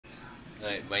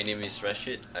Right, my name is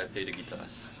Rashid, I play the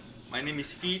guitars. My name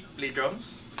is Feet, play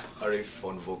drums. Arif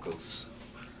on vocals.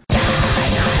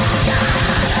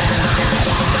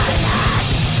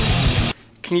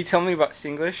 Can you tell me about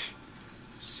Singlish?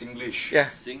 Singlish. Yeah.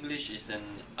 Singlish is an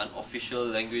unofficial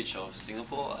language of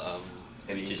Singapore,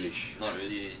 And which English. is not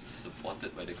really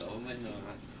supported by the government.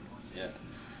 Yeah,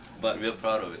 but we're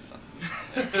proud of it.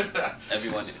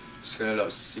 Everyone is. It's kind of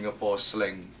like Singapore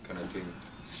slang kind of thing.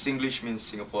 Singlish means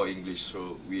Singapore English,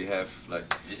 so we have like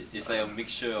It's like a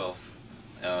mixture of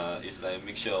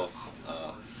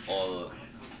all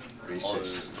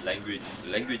races.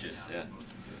 languages. Yeah,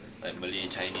 like Malay,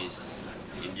 Chinese,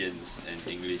 Indians, and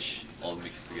English all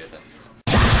mixed together.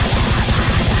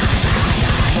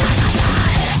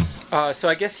 So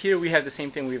I guess here we have the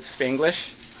same thing. We have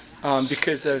Spanglish,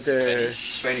 because of the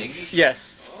Spanish.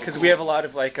 yes, because we have a lot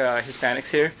of like Hispanics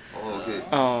here,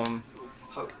 Oh,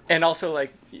 okay. and also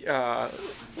like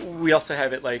we also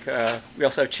have it like we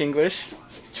also have Chinglish,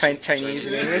 Chinese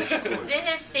and English. This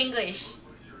is Singlish.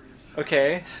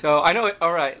 Okay, so I know it.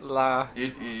 All right, la.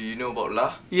 You know about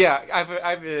la? Yeah, I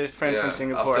have a friend from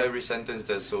Singapore. After every sentence,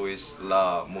 there's always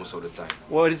la most of the time.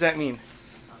 What does that mean?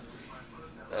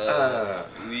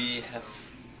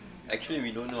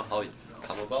 We don't know how it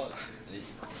come about.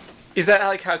 Is that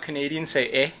like how Canadians say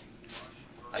eh?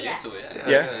 I guess so. Yeah.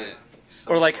 Yeah.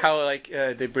 Or like how like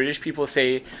the British people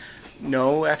say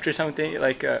no after something,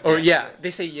 like or yeah,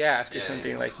 they say yeah after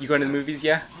something. Like you going to the movies,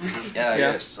 yeah. Yeah, Yeah.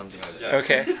 yes, something like that.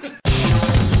 Okay.